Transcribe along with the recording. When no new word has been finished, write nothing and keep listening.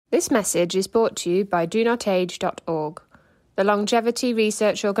This message is brought to you by donotage.org, the longevity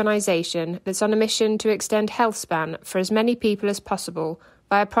research organisation that's on a mission to extend health span for as many people as possible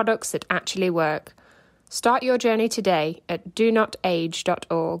via products that actually work. Start your journey today at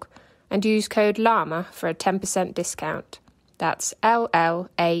donotage.org and use code LLAMA for a 10% discount. That's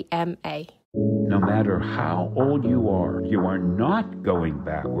LLAMA. No matter how old you are not going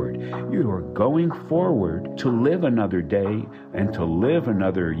backward. You are going forward to live another day and to live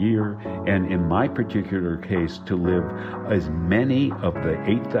another year, and in my particular case, to live as many of the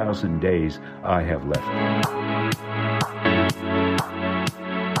 8,000 days I have left.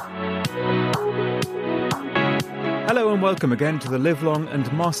 Hello and welcome again to the Live Long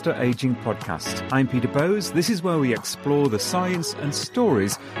and Master Aging podcast. I'm Peter Bowes. This is where we explore the science and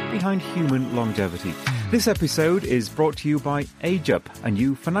stories behind human longevity. This episode is brought to you by AgeUp, a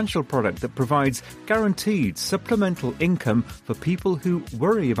new financial product that provides guaranteed supplemental income for people who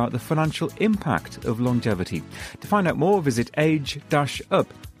worry about the financial impact of longevity. To find out more, visit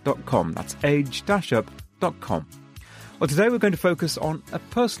age-up.com. That's age-up.com. Well, today we're going to focus on a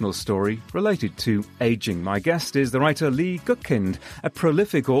personal story related to ageing. My guest is the writer Lee Gutkind, a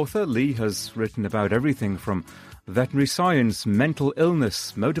prolific author. Lee has written about everything from veterinary science, mental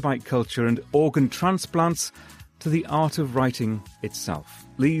illness, motorbike culture and organ transplants to the art of writing itself.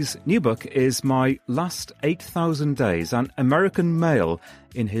 Lee's new book is My Last 8,000 Days, an American male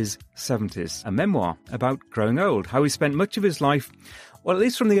in his 70s, a memoir about growing old, how he spent much of his life, well, at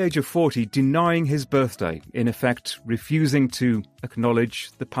least from the age of 40, denying his birthday, in effect refusing to acknowledge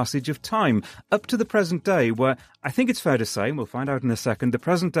the passage of time, up to the present day where, I think it's fair to say, and we'll find out in a second, the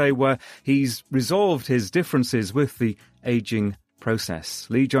present day where he's resolved his differences with the ageing process.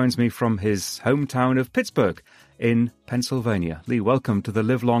 Lee joins me from his hometown of Pittsburgh in Pennsylvania. Lee, welcome to the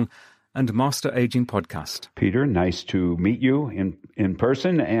Live Long and Master Aging podcast. Peter, nice to meet you in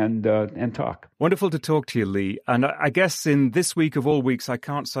person and talk. Wonderful to talk to you, Lee. And I guess in this week of all weeks, I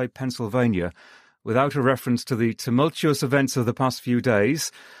can't say Pennsylvania without a reference to the tumultuous events of the past few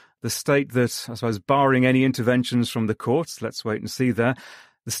days. The state that, I suppose, barring any interventions from the courts, let's wait and see there,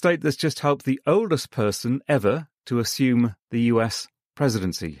 the state that's just helped the oldest person ever to assume the US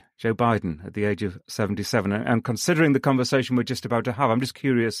presidency, Joe Biden, at the age of 77. And considering the conversation we're just about to have, I'm just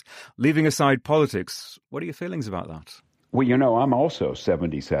curious, leaving aside politics, what are your feelings about that? Well, you know, I'm also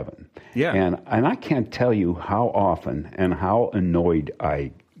 77. Yeah. And I can't tell you how often and how annoyed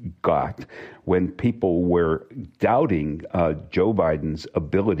I got when people were doubting Joe Biden's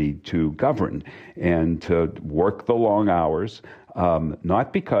ability to govern and to work the long hours,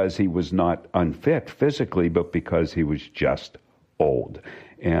 not because he was not unfit physically, but because he was just old.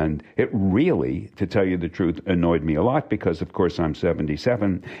 And it really, to tell you the truth, annoyed me a lot because, of course, I'm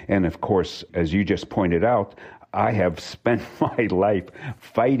 77. And, of course, as you just pointed out, I have spent my life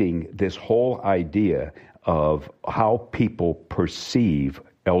fighting this whole idea of how people perceive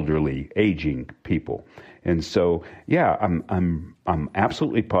elderly, aging people. And so, yeah, I'm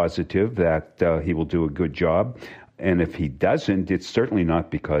absolutely positive that he will do a good job. And if he doesn't, it's certainly not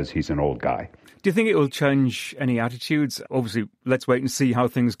because he's an old guy. Do you think it will change any attitudes? Obviously, let's wait and see how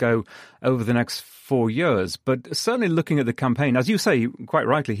things go over the next 4 years. But certainly looking at the campaign, as you say, quite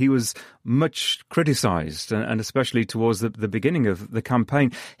rightly, he was much criticised, and especially towards the beginning of the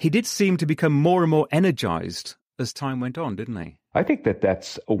campaign. He did seem to become more and more energised as time went on, didn't he? I think that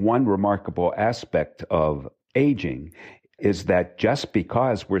that's one remarkable aspect of aging, is that just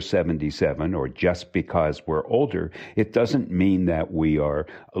because we're 77 or just because we're older, it doesn't mean that we are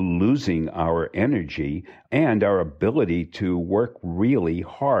losing our energy and our ability to work really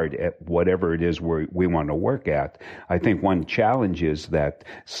hard at whatever it is we want to work at. I think one challenge is that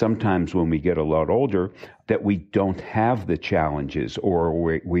sometimes when we get a lot older, that we don't have the challenges, or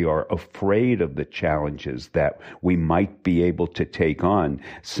we are afraid of the challenges that we might be able to take on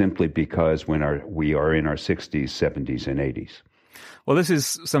simply because we are in our 60s, 70s, and 80s. Well, this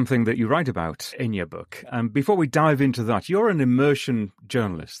is something that you write about in your book. Before we dive into that, you're an immersion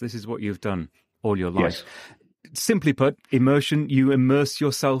journalist. This is what you've done all your life. Yes. Simply put, immersion, you immerse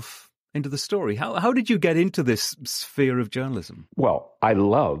yourself into the story. How did you get into this sphere of journalism? Well, I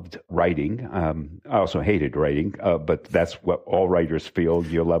loved writing. I also hated writing, but that's what all writers feel.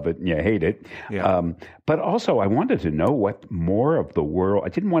 You love it and you hate it. Yeah. But also I wanted to know what more of the world, I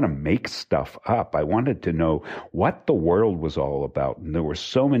didn't want to make stuff up. I wanted to know what the world was all about. And there were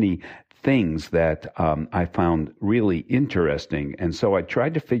so many things that I found really interesting. And so I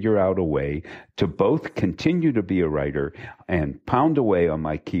tried to figure out a way to both continue to be a writer and pound away on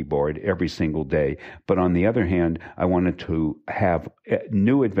my keyboard every single day. But on the other hand, I wanted to have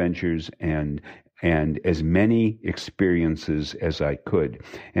new adventures and and as many experiences as I could.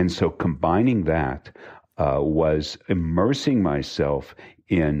 And so combining that was immersing myself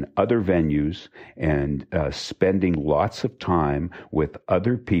in other venues and spending lots of time with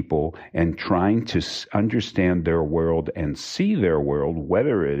other people and trying to understand their world and see their world,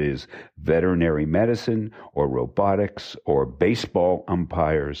 whether it is veterinary medicine or robotics or baseball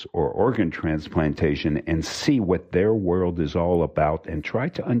umpires or organ transplantation, and see what their world is all about and try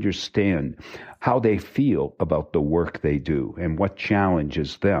to understand how they feel about the work they do and what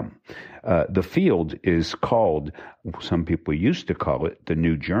challenges them. The field is called, some people used to call it, the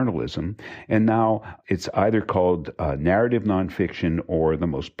new journalism, and now it's either called narrative nonfiction or the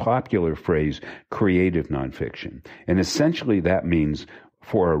most popular phrase, creative nonfiction. And essentially that means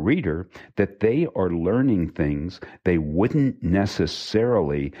for a reader that they are learning things they wouldn't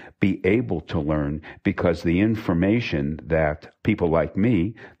necessarily be able to learn because the information that people like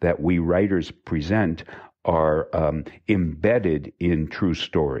me, that we writers present, are embedded in true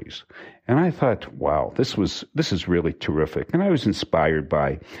stories. And I thought, wow, this is really terrific. And I was inspired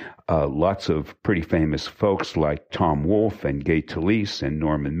by lots of pretty famous folks like Tom Wolfe and Gay Talese and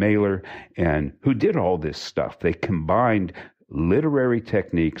Norman Mailer, and who did all this stuff. They combined literary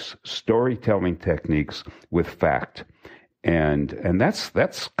techniques, storytelling techniques with fact. And that's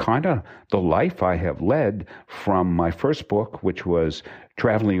kind of the life I have led from my first book, which was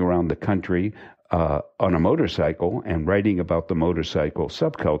traveling around the country on a motorcycle and writing about the motorcycle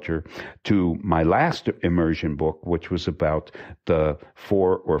subculture, to my last immersion book, which was about the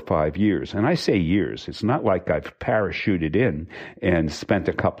 4 or 5 years. And I say years. It's not like I've parachuted in and spent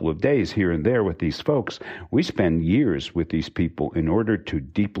a couple of days here and there with these folks. We spend years with these people in order to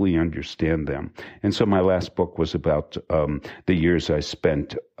deeply understand them. And so my last book was about the years I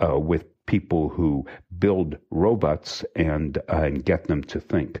spent with people who build robots and get them to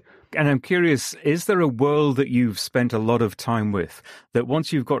think. And I'm curious, is there a world that you've spent a lot of time with that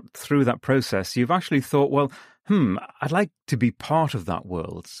once you've got through that process, you've actually thought, well, I'd like to be part of that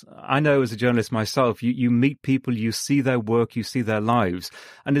world? I know as a journalist myself, you meet people, you see their work, you see their lives,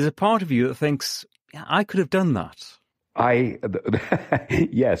 and there's a part of you that thinks, yeah, I could have done that.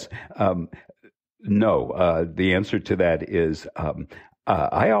 Yes. No. The answer to that is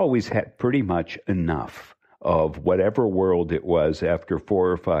I always had pretty much enough of whatever world it was after 4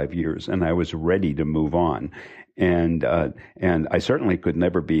 or 5 years, and I was ready to move on. And I certainly could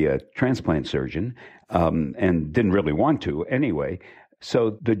never be a transplant surgeon, and didn't really want to anyway.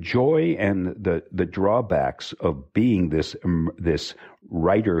 So the joy and the drawbacks of being this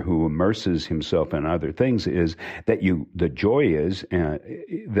writer who immerses himself in other things is that the joy is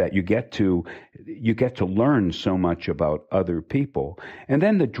that you get to learn so much about other people, and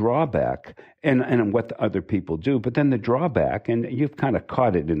then the drawback and what the other people do. But then the drawback, and you've kind of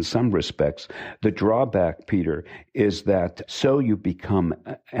caught it in some respects, the drawback, Peter, is that so you become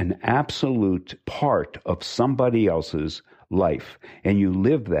an absolute part of somebody else's life, and you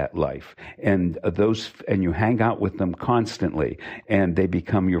live that life, and you hang out with them constantly, and they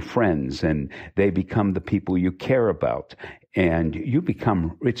become your friends, and they become the people you care about, and you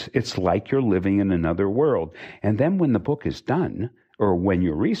become, it's like you're living in another world. And then when the book is done, or when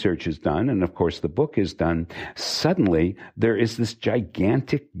your research is done, and of course the book is done, suddenly there is this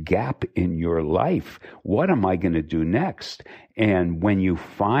gigantic gap in your life. What am I going to do next? And when you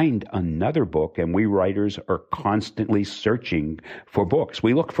find another book, and we writers are constantly searching for books.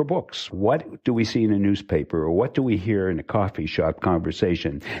 We look for books. What do we see in a newspaper, or what do we hear in a coffee shop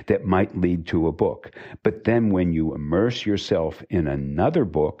conversation that might lead to a book? But then when you immerse yourself in another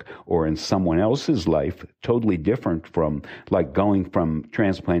book or in someone else's life, totally different from, like, going from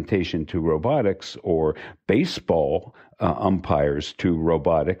transplantation to robotics or baseball umpires to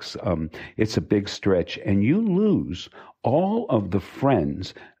robotics, it's a big stretch, and you lose all of the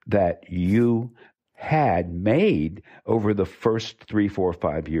friends that you had made over the first 3, 4,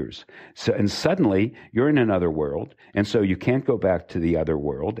 5 years. So, and suddenly you're in another world, and so you can't go back to the other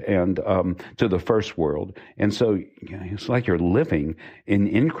world and to the first world. And so it's like you're living in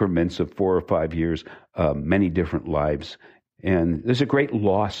increments of 4 or 5 years, many different lives. And there's a great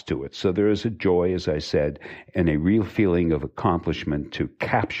loss to it. So there is a joy, as I said, and a real feeling of accomplishment to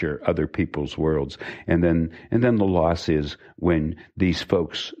capture other people's worlds. And then the loss is when these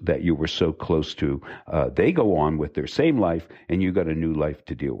folks that you were so close to, they go on with their same life, and you got a new life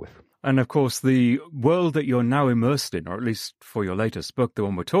to deal with. And of course, the world that you're now immersed in, or at least for your latest book, the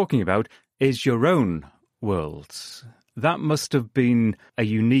one we're talking about, is your own world. That must have been a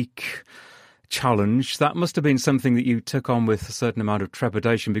unique challenge. That must have been something that you took on with a certain amount of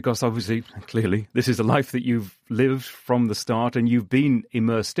trepidation, because obviously, clearly, this is a life that you've lived from the start and you've been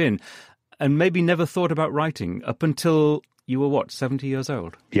immersed in. and maybe never thought about writing up until you were, 70 years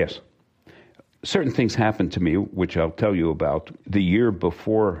old? Yes. Certain things happened to me, which I'll tell you about. The year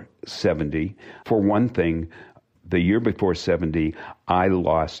before 70, for one thing, the year before 70, I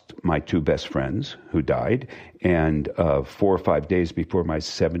lost my two best friends who died. And 4 or 5 days before my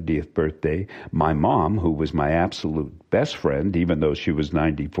 70th birthday, my mom, who was my absolute best friend, even though she was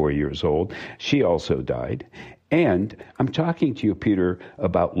 94 years old, she also died. And I'm talking to you, Peter,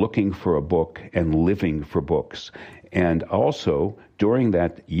 about looking for a book and living for books. And also, during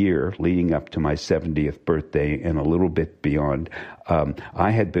that year leading up to my 70th birthday and a little bit beyond,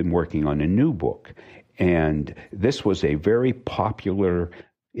 I had been working on a new book. And this was a very popular,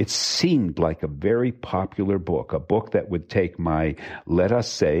 it seemed like a very popular book, a book that would take my, let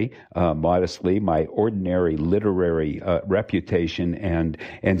us say, modestly, my ordinary literary reputation and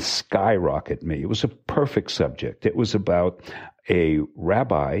skyrocket me. It was a perfect subject. It was about a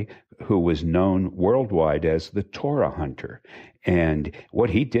rabbi who was known worldwide as the Torah hunter. And what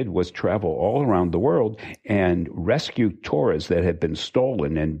he did was travel all around the world and rescue Torahs that had been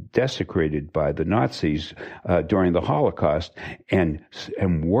stolen and desecrated by the Nazis during the Holocaust, and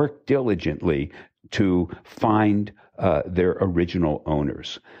work diligently to find their original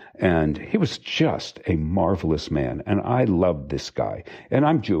owners. And he was just a marvelous man, and I loved this guy. And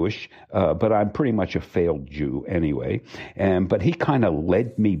I'm Jewish, but I'm pretty much a failed Jew anyway. But he kind of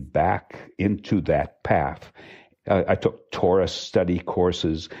led me back into that path. I took Torah study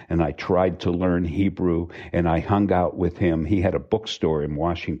courses, and I tried to learn Hebrew, and I hung out with him. He had a bookstore in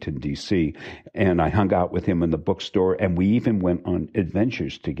Washington, D.C., and I hung out with him in the bookstore, and we even went on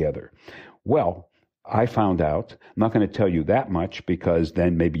adventures together. Well, I found out, I'm not going to tell you that much because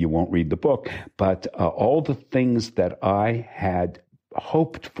then maybe you won't read the book, but all the things that I had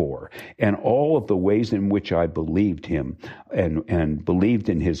hoped for and all of the ways in which I believed him and believed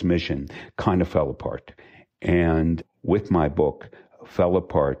in his mission kind of fell apart. And with my book, fell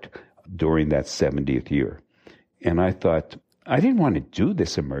apart during that 70th year. And I thought, I didn't want to do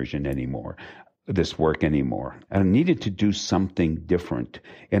this immersion anymore, this work anymore. I needed to do something different.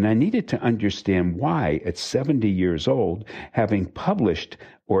 And I needed to understand why, at 70 years old, having published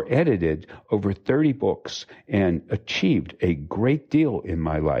or edited over 30 books and achieved a great deal in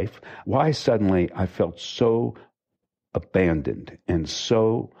my life, why suddenly I felt so abandoned and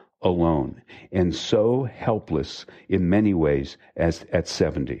so alone and so helpless in many ways as at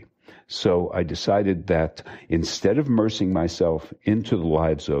 70. So I decided that instead of immersing myself into the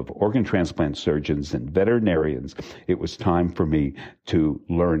lives of organ transplant surgeons and veterinarians, it was time for me to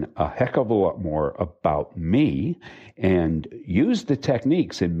learn a heck of a lot more about me and use the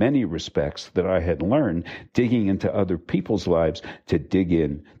techniques in many respects that I had learned digging into other people's lives to dig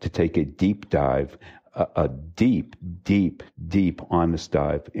in, to take a deep dive, a deep, deep, deep, honest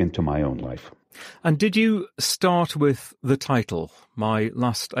dive into my own life. And did you start with the title, My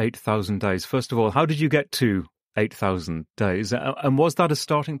Last 8,000 Days? First of all, how did you get to 8,000 days? And was that a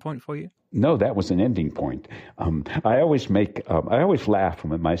starting point for you? No, that was an ending point. I always laugh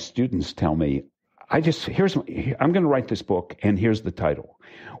when my students tell me, I'm going to write this book and here's the title.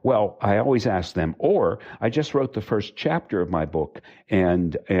 Well, I always ask them, or I just wrote the first chapter of my book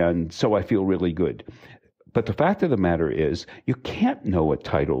and so I feel really good. But the fact of the matter is, you can't know a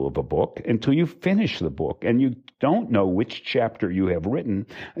title of a book until you finish the book, and you don't know which chapter you have written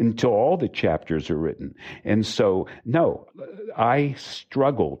until all the chapters are written. And so, no, I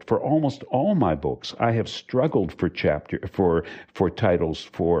struggled for almost all my books. I have struggled for titles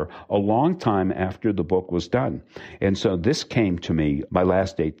for a long time after the book was done. And so this came to me, my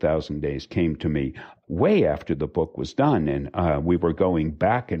last 8,000 days came to me way after the book was done. And we were going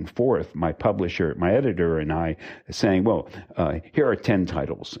back and forth, my publisher, my editor, and I, saying, well, here are 10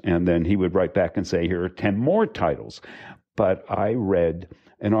 titles. And then he would write back and say, here are 10 more titles. But I read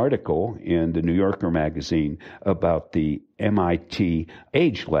an article in the New Yorker magazine about the MIT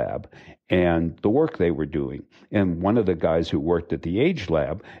Age Lab and the work they were doing. And one of the guys who worked at the Age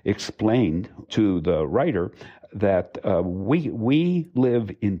Lab explained to the writer that we live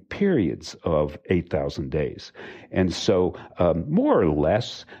in periods of 8,000 days. And so more or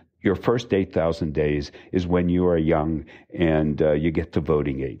less, your first 8,000 days is when you are young and you get to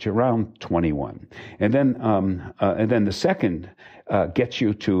voting age, around 21. And then the second gets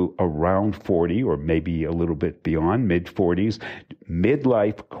you to around 40 or maybe a little bit beyond, mid-40s,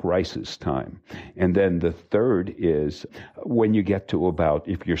 midlife crisis time. And then the third is when you get to about,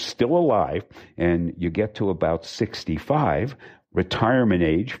 if you're still alive and you get to about 65, retirement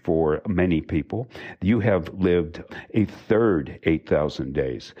age for many people, you have lived a third 8,000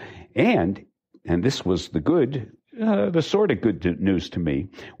 days. And this was the good The sort of good news to me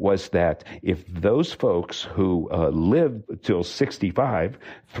was that if those folks who live till 65,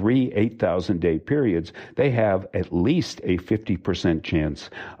 3 8,000-day periods, they have at least a 50% chance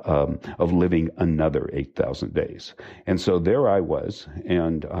of living another 8,000 days. And so there I was,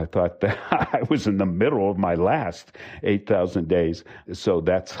 and I thought that I was in the middle of my last 8,000 days. So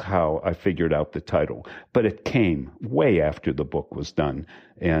that's how I figured out the title. But it came way after the book was done.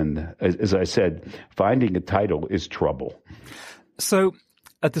 And as I said, finding a title is trouble. So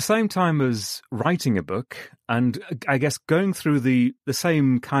at the same time as writing a book, and I guess going through the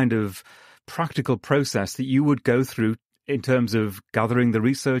same kind of practical process that you would go through in terms of gathering the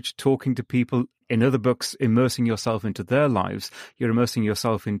research, talking to people in other books, immersing yourself into their lives, you're immersing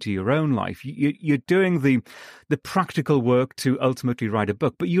yourself into your own life. You're doing the practical work to ultimately write a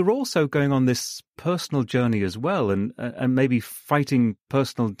book, but you're also going on this personal journey as well, and maybe fighting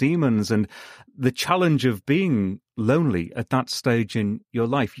personal demons and the challenge of being lonely at that stage in your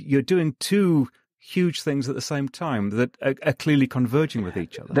life. You're doing two huge things at the same time that are clearly converging with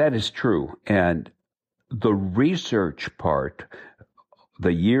each other. That is true. And the research part,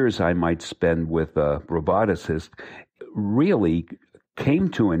 the years I might spend with a roboticist, really came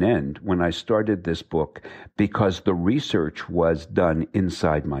to an end when I started this book because the research was done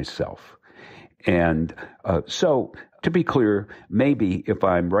inside myself. And so, to be clear, maybe if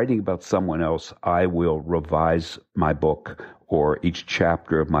I'm writing about someone else, I will revise my book or each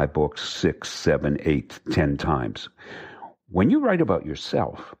chapter of my book 6, 7, 8, 10 times. When you write about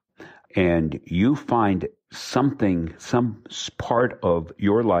yourself, and you find something, some part of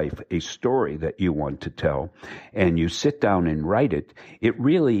your life, a story that you want to tell, and you sit down and write it, it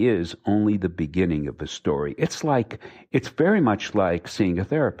really is only the beginning of a story. It's very much like seeing a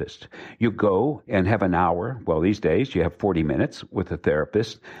therapist. You go and have an hour, well, these days you have 40 minutes with a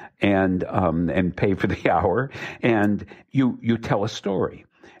therapist, and pay for the hour, and you tell a story.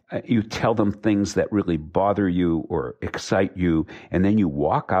 You tell them things that really bother you or excite you, and then you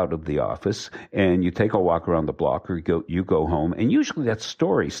walk out of the office and you take a walk around the block, or you go home, and usually that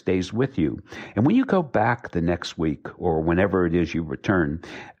story stays with you. And when you go back the next week or whenever it is you return,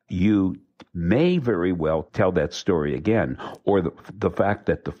 you may very well tell that story again, or the fact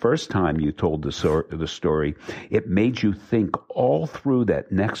that the first time you told the story, it made you think all through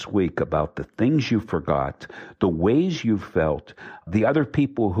that next week about the things you forgot, the ways you felt, the other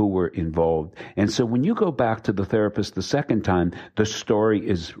people who were involved. And so when you go back to the therapist the second time, the story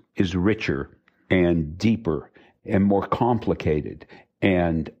is richer and deeper and more complicated.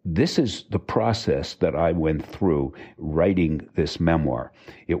 And this is the process that I went through writing this memoir.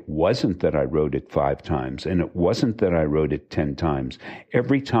 It wasn't that I wrote it 5 times, and it wasn't that I wrote it 10 times.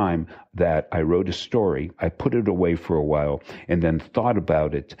 Every time that I wrote a story, I put it away for a while and then thought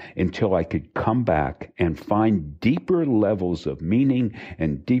about it until I could come back and find deeper levels of meaning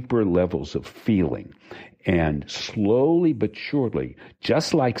and deeper levels of feeling. And slowly but surely,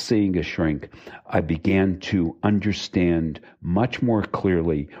 just like seeing a shrink, I began to understand much more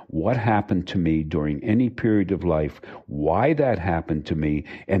clearly what happened to me during any period of life, why that happened to me,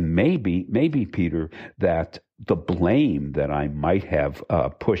 and maybe, Peter, that the blame that I might have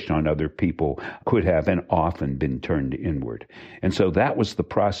pushed on other people could have and often been turned inward. And so that was the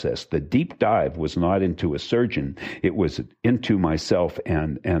process. The deep dive was not into a surgeon. It was into myself.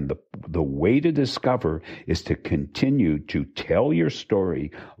 And the way to discover is to continue to tell your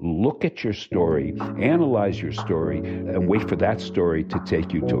story, look at your story, analyze your story, and wait for that story to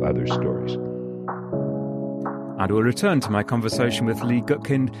take you to other stories. And we'll return to my conversation with Lee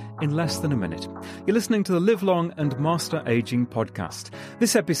Gutkind in less than a minute. You're listening to the Live Long and Master Aging podcast.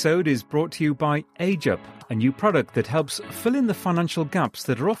 This episode is brought to you by AgeUp, a new product that helps fill in the financial gaps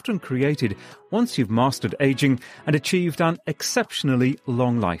that are often created once you've mastered aging and achieved an exceptionally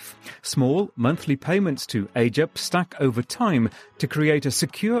long life. Small monthly payments to AgeUp stack over time to create a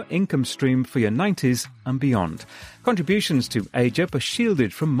secure income stream for your 90s and beyond. Contributions to AgeUp are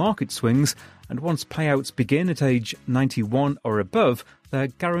shielded from market swings, and once payouts begin at age 91 or above, they're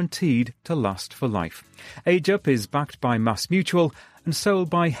guaranteed to last for life. AgeUp is backed by MassMutual and sold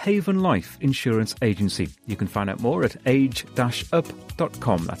by Haven Life Insurance Agency. You can find out more at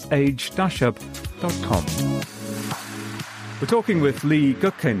age-up.com. That's age-up.com. We're talking with Lee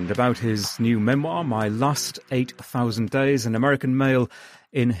Gutkind about his new memoir, My Last 8,000 Days, an American male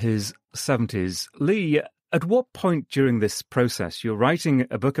in his 70s. Lee, at what point during this process, you're writing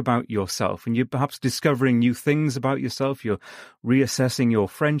a book about yourself and you're perhaps discovering new things about yourself, you're reassessing your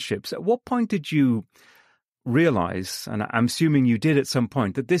friendships. At what point did you realize, and I'm assuming you did at some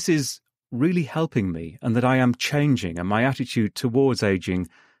point, that this is really helping me and that I am changing and my attitude towards aging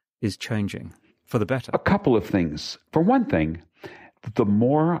is changing? for the better? A couple of things. For one thing, the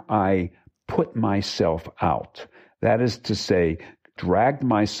more I put myself out, that is to say, dragged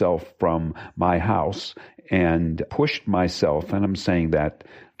myself from my house and pushed myself, and I'm saying that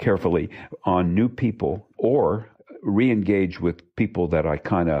carefully, on new people or re-engage with people that I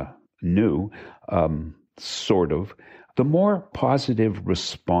kind of knew, sort of, the more positive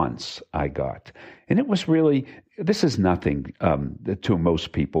response I got. And it was really, this is nothing to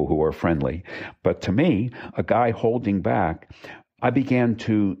most people who are friendly, but to me, a guy holding back, I began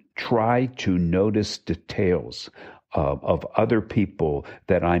to try to notice details of other people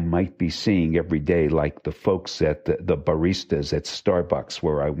that I might be seeing every day, like the folks at the baristas at Starbucks,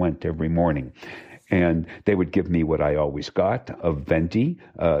 where I went every morning. And they would give me what I always got, a venti,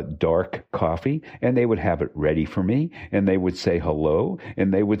 dark coffee, and they would have it ready for me, and they would say hello,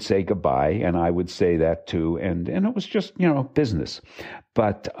 and they would say goodbye, and I would say that too, and it was just, business.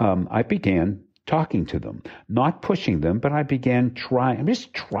 But I began talking to them, not pushing them, but I began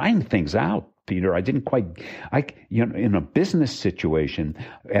just trying things out. Peter, in a business situation,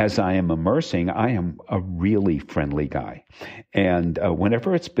 as I am immersing, I am a really friendly guy. And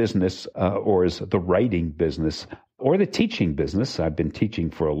whenever it's business or is the writing business or the teaching business, I've been teaching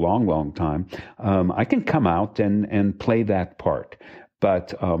for a long, long time, I can come out and play that part.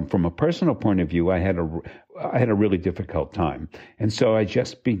 But from a personal point of view, I had a really difficult time. And so I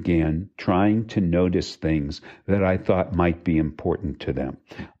just began trying to notice things that I thought might be important to them.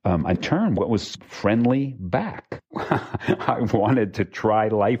 I turned what was friendly back. I wanted to try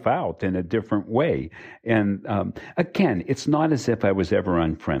life out in a different way. And again, it's not as if I was ever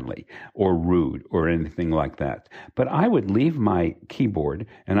unfriendly or rude or anything like that. But I would leave my keyboard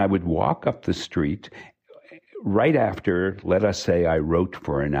and I would walk up the street right after, let us say, I wrote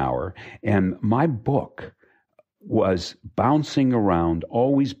for an hour, and my book was bouncing around,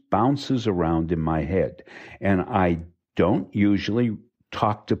 always bounces around in my head. And I don't usually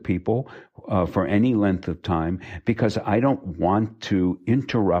talk to people for any length of time because I don't want to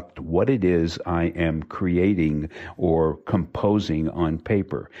interrupt what it is I am creating or composing on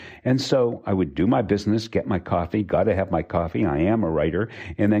paper. And so I would do my business, get my coffee, got to have my coffee, I am a writer,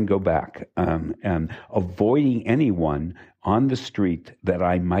 and then go back, and avoiding anyone on the street that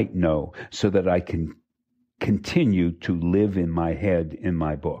I might know so that I can continue to live in my head in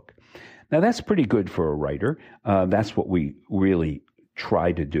my book. Now, that's pretty good for a writer. That's what we really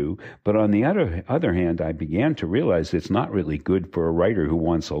try to do. But on the other hand, I began to realize it's not really good for a writer who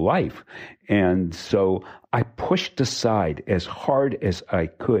wants a life. And so I pushed aside as hard as I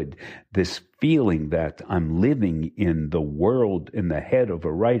could this feeling that I'm living in the world in the head of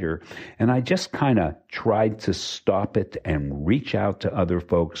a writer. And I just kind of tried to stop it and reach out to other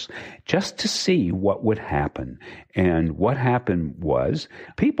folks just to see what would happen. And what happened was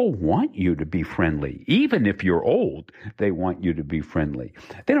people want you to be friendly. Even if you're old, they want you to be friendly.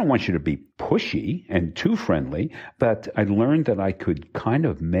 They don't want you to be pushy and too friendly, but I learned that I could kind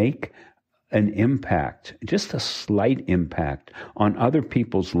of make an impact, just a slight impact on other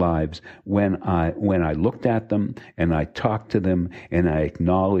people's lives when I looked at them and I talked to them and I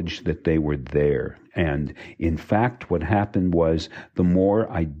acknowledged that they were there. And in fact, what happened was the more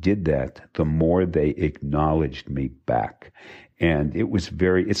I did that, the more they acknowledged me back. And it was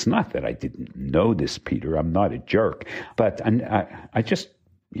it's not that I didn't know this, Peter. I'm not a jerk, but I just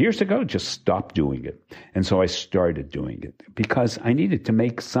years ago, just stopped doing it. And so I started doing it because I needed to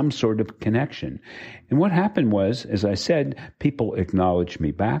make some sort of connection. And what happened was, as I said, people acknowledged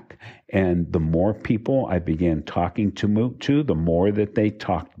me back. And the more people I began talking to, the more that they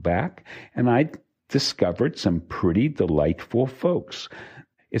talked back. And I discovered some pretty delightful folks.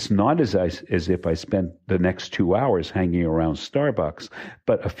 It's not as if I spent the next 2 hours hanging around Starbucks,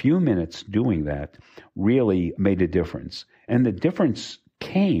 but a few minutes doing that really made a difference. And the difference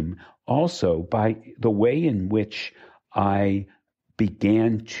came also by the way in which I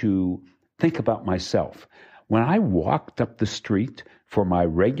began to think about myself. When I walked up the street for my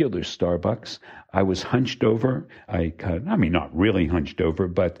regular Starbucks, I was hunched over. I mean, not really hunched over,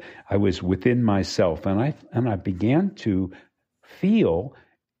 but I was within myself, and I began to feel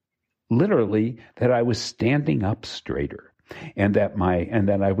literally that I was standing up straighter, and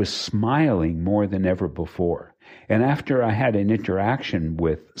that I was smiling more than ever before. And after I had an interaction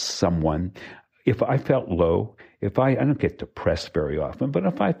with someone, if I felt low, I don't get depressed very often, but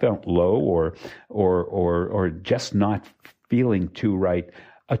if I felt low or just not feeling too right,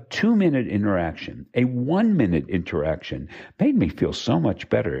 a 2-minute interaction, a 1-minute interaction made me feel so much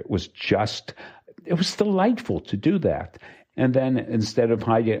better. It was delightful to do that. And then instead of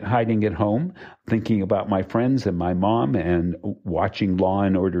hiding at home, thinking about my friends and my mom and watching Law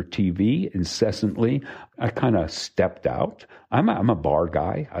and Order TV incessantly, I kind of stepped out. I'm a bar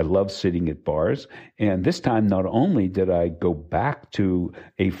guy. I love sitting at bars. And this time, not only did I go back to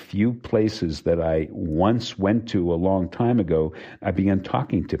a few places that I once went to a long time ago, I began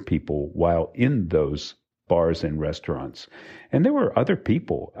talking to people while in those bars and restaurants. And there were other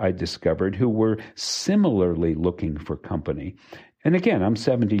people I discovered who were similarly looking for company. And again, I'm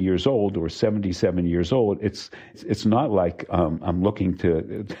 70 years old or 77 years old. It's not like I'm looking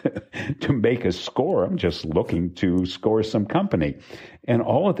to to make a score. I'm just looking to score some company. And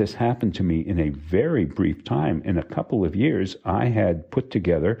all of this happened to me in a very brief time. In a couple of years, I had put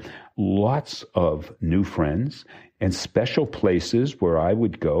together lots of new friends and special places where I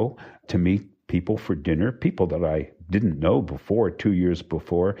would go to meet people for dinner, people that I didn't know before, 2 years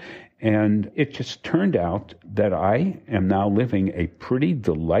before. And it just turned out that I am now living a pretty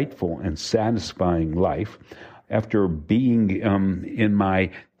delightful and satisfying life after being in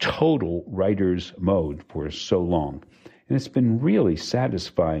my total writer's mode for so long. And it's been really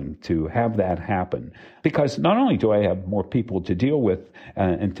satisfying to have that happen, because not only do I have more people to deal with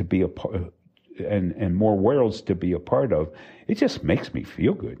and to be a part, and more worlds to be a part of, it just makes me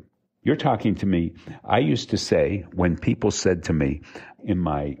feel good. You're talking to me. I used to say, when people said to me in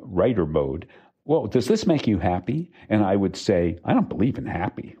my writer mode, well, does this make you happy? And I would say, I don't believe in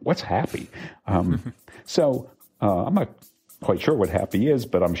happy. What's happy? So I'm not quite sure what happy is,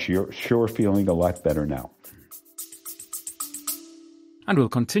 but I'm sure feeling a lot better now. And we'll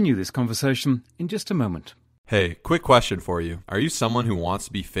continue this conversation in just a moment. Hey, quick question for you. Are you someone who wants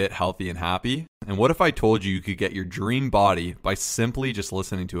to be fit, healthy, and happy? And what if I told you could get your dream body by simply just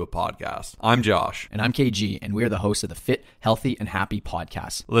listening to a podcast? I'm Josh. And I'm KG, and we're the hosts of the Fit, Healthy, and Happy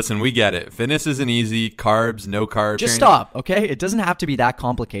podcast. Listen, we get it. Fitness isn't easy. Carbs, no carbs. Just stop, okay? It doesn't have to be that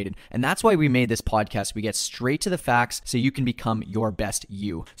complicated. And that's why we made this podcast. We get straight to the facts so you can become your best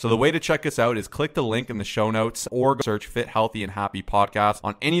you. So the way to check us out is click the link in the show notes or search Fit, Healthy, and Happy podcast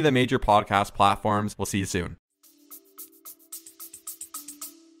on any of the major podcast platforms. We'll see you soon.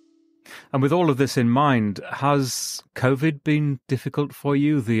 And with all of this in mind, has COVID been difficult for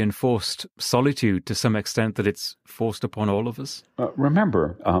you? The enforced solitude, to some extent, that it's forced upon all of us?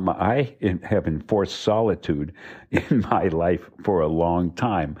 Remember, I have enforced solitude in my life for a long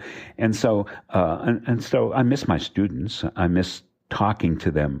time. And so I miss my students. I miss talking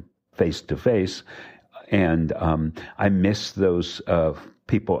to them face to face. And I miss those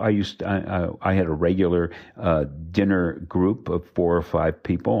people. I had a regular dinner group of 4 or 5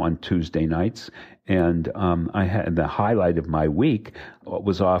 people on Tuesday nights, and I had the highlight of my week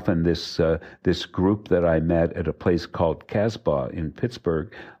was often this group that I met at a place called Casbah in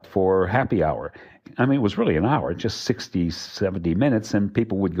Pittsburgh for happy hour. I mean, it was really an hour, just 60, 70 minutes, and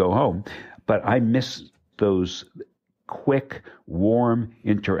people would go home. But I miss those quick, warm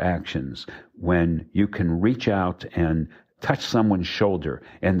interactions when you can reach out and touch someone's shoulder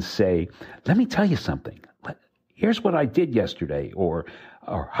and say, let me tell you something. Here's what I did yesterday, or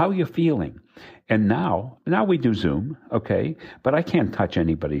how are you feeling? And now we do Zoom, okay? But I can't touch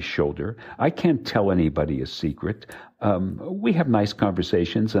anybody's shoulder. I can't tell anybody a secret. We have nice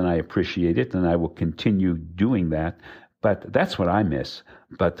conversations, and I appreciate it, and I will continue doing that. But that's what I miss.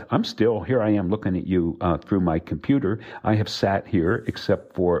 But I'm still, here I am looking at you through my computer. I have sat here,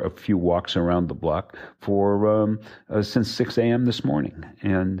 except for a few walks around the block, for since 6 a.m. this morning.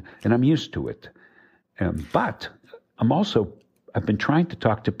 And I'm used to it. But I've been trying to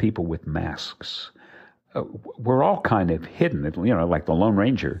talk to people with masks. We're all kind of hidden, like the Lone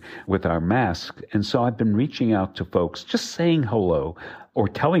Ranger with our mask. And so I've been reaching out to folks, just saying hello or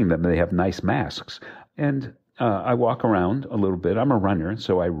telling them they have nice masks. And I walk around a little bit. I'm a runner,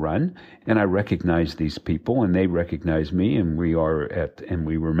 so I run, and I recognize these people, and they recognize me, and we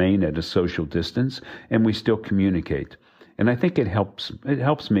remain at a social distance, and we still communicate. And I think it helps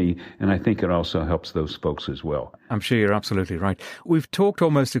me, and I think it also helps those folks as well. I'm sure you're absolutely right. We've talked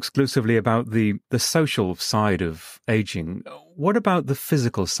almost exclusively about the social side of aging. What about the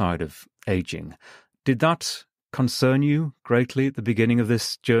physical side of aging? Did that concern you greatly at the beginning of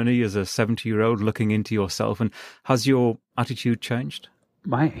this journey as a 70-year-old looking into yourself? And has your attitude changed?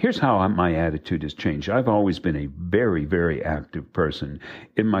 Here's how my attitude has changed. I've always been a very, very active person.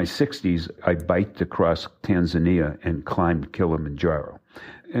 In my 60s, I biked across Tanzania and climbed Kilimanjaro.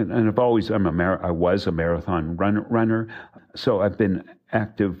 And I was a marathon runner, so I've been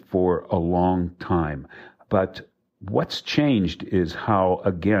active for a long time. But what's changed is how,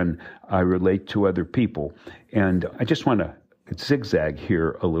 again, I relate to other people. And I just want to zigzag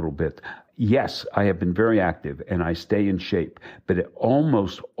here a little bit. Yes, I have been very active and I stay in shape, but it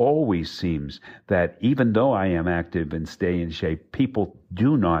almost always seems that even though I am active and stay in shape, people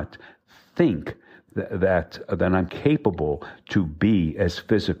do not think that I'm capable to be as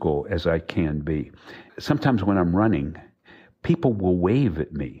physical as I can be. Sometimes when I'm running, people will wave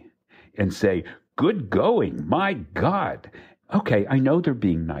at me and say, "Good going, my God." Okay, I know they're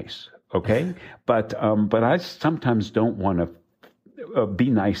being nice, okay? But I sometimes don't want to be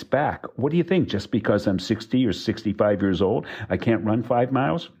nice back. What do you think? Just because I'm 60 or 65 years old, I can't run 5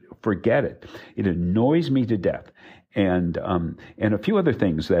 miles? Forget it. It annoys me to death. And a few other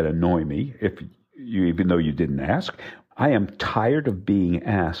things that annoy me, even though you didn't ask. I am tired of being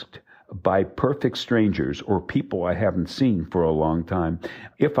asked by perfect strangers or people I haven't seen for a long time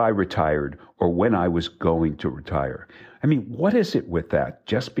if I retired or when I was going to retire. I mean, what is it with that?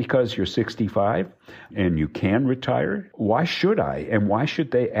 Just because you're 65 and you can retire? Why should I? And why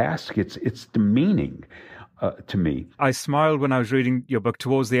should they ask? It's demeaning to me. I smiled when I was reading your book.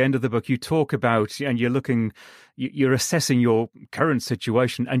 Towards the end of the book, you talk about, and you're assessing your current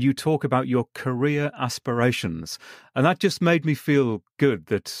situation, and you talk about your career aspirations. And that just made me feel good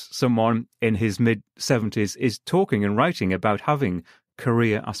that someone in his mid-70s is talking and writing about having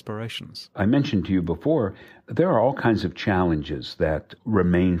career aspirations. I mentioned to you before, there are all kinds of challenges that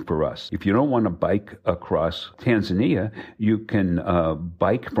remain for us. If you don't want to bike across Tanzania, you can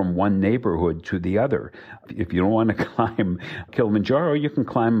bike from one neighborhood to the other. If you don't want to climb Kilimanjaro, you can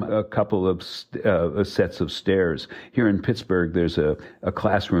climb a couple of sets of stairs. Here in Pittsburgh, there's a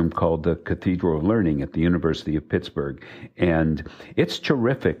classroom called the Cathedral of Learning at the University of Pittsburgh. And it's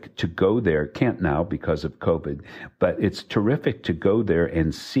terrific to go there. Can't now because of COVID, but it's terrific to go there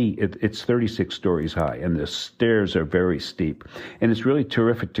and see it. It's 36 stories high, and the stairs are very steep. And it's really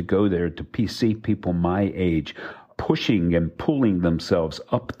terrific to go there to see people my age pushing and pulling themselves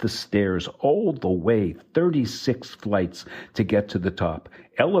up the stairs all the way, 36 flights to get to the top,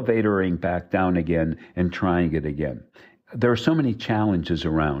 elevatoring back down again and trying it again. There are so many challenges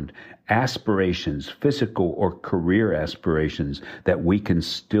around aspirations, physical or career aspirations, that we can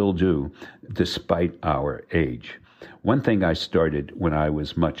still do despite our age. One thing I started when I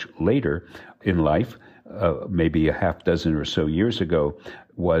was much later in life, maybe a half dozen or so years ago,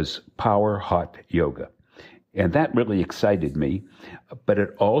 was power hot yoga. And that really excited me, but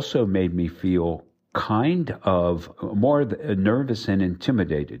it also made me feel kind of more nervous and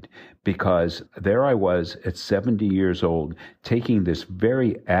intimidated, because there I was at 70 years old taking this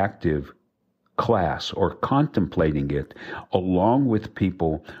very active class or contemplating it along with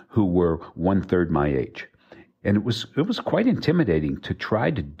people who were 1/3 my age. And it was quite intimidating to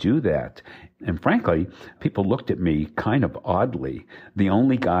try to do that. And frankly, people looked at me kind of oddly, the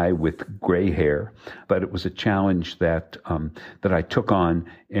only guy with gray hair. But it was a challenge that I took on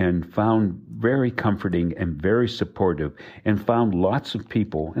and found very comforting and very supportive, and found lots of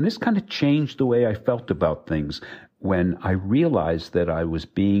people. And this kind of changed the way I felt about things when I realized that I was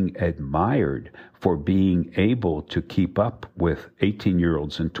being admired for being able to keep up with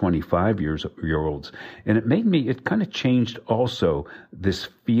 18-year-olds and 25-year-olds. And it kind of changed also this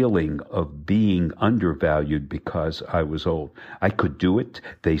feeling of being undervalued because I was old. I could do it.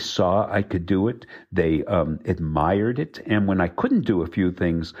 They saw I could do it. They admired it. And when I couldn't do a few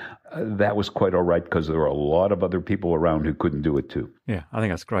things, that was quite all right, because there were a lot of other people around who couldn't do it too. Yeah, I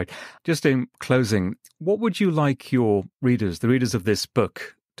think that's great. Just in closing, what would you like your readers, the readers of this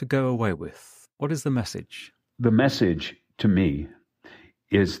book, to go away with? What is the message? The message to me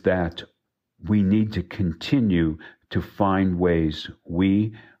is that we need to continue to find ways,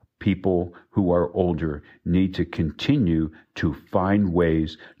 we people who are older need to continue to find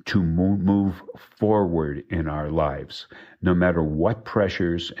ways to move forward in our lives. No matter what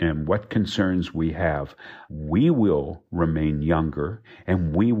pressures and what concerns we have, we will remain younger,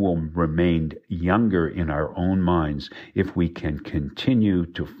 and we will remain younger in our own minds if we can continue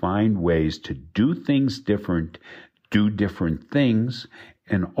to find ways to do things different, do different things,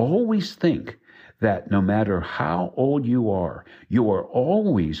 and always think that no matter how old you are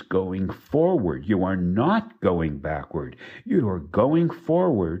always going forward. You are not going backward. You are going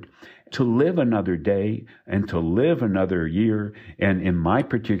forward to live another day and to live another year, and in my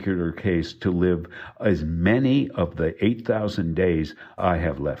particular case, to live as many of the 8,000 days I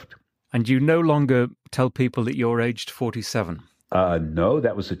have left. And you no longer tell people that you're aged 47? No,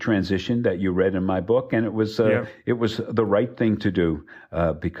 that was a transition that you read in my book, and it was the right thing to do,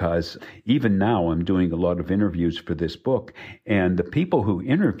 because even now I'm doing a lot of interviews for this book, and the people who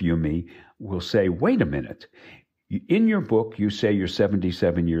interview me will say, "Wait a minute, In your book, you say you're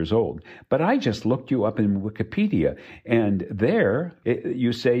 77 years old, but I just looked you up in Wikipedia, and there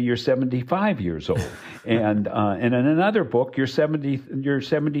you say you're 75 years old, and in another book you're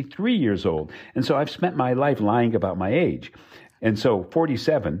 73 years old, and so I've spent my life lying about my age, and so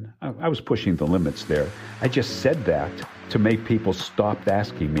 47, I was pushing the limits there. I just said that to make people stop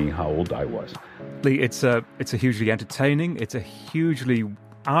asking me how old I was. Lee, it's a hugely entertaining, it's a hugely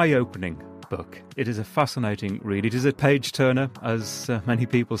eye-opening book. It is a fascinating read. It is a page-turner, as many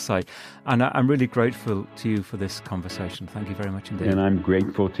people say. And I'm really grateful to you for this conversation. Thank you very much indeed. And I'm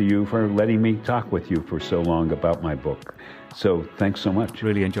grateful to you for letting me talk with you for so long about my book. So thanks so much.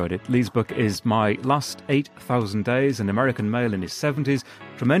 Really enjoyed it. Lee's book is My Last 8,000 Days, an American Male in His 70s.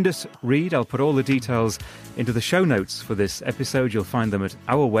 Tremendous read. I'll put all the details into the show notes for this episode. You'll find them at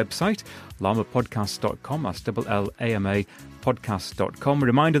our website, lamapodcast.com. That's LLAMA podcast.com. A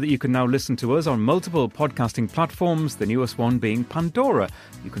reminder that you can now listen to us on multiple podcasting platforms, the newest one being Pandora.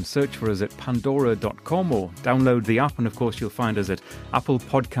 You can search for us at pandora.com or download the app, and of course you'll find us at Apple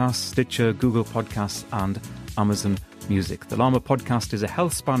Podcasts, Stitcher, Google Podcasts and Amazon Music. The Llama Podcast is a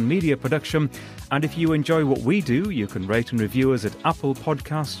HealthSpan media production, and if you enjoy what we do, you can rate and review us at Apple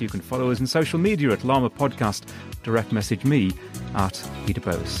Podcasts. You can follow us in social media at Llama Podcast. Direct message me at Peter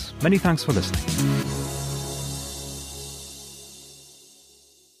Bowes. Many thanks for listening.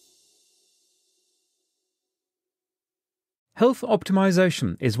 Health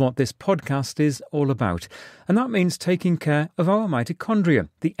optimization is what this podcast is all about, and that means taking care of our mitochondria,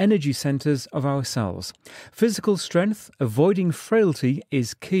 the energy centres of our cells. Physical strength, avoiding frailty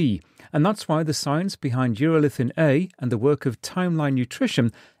is key, and that's why the science behind urolithin A and the work of Timeline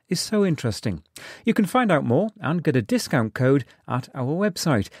Nutrition is so interesting. You can find out more and get a discount code at our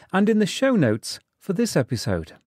website and in the show notes for this episode.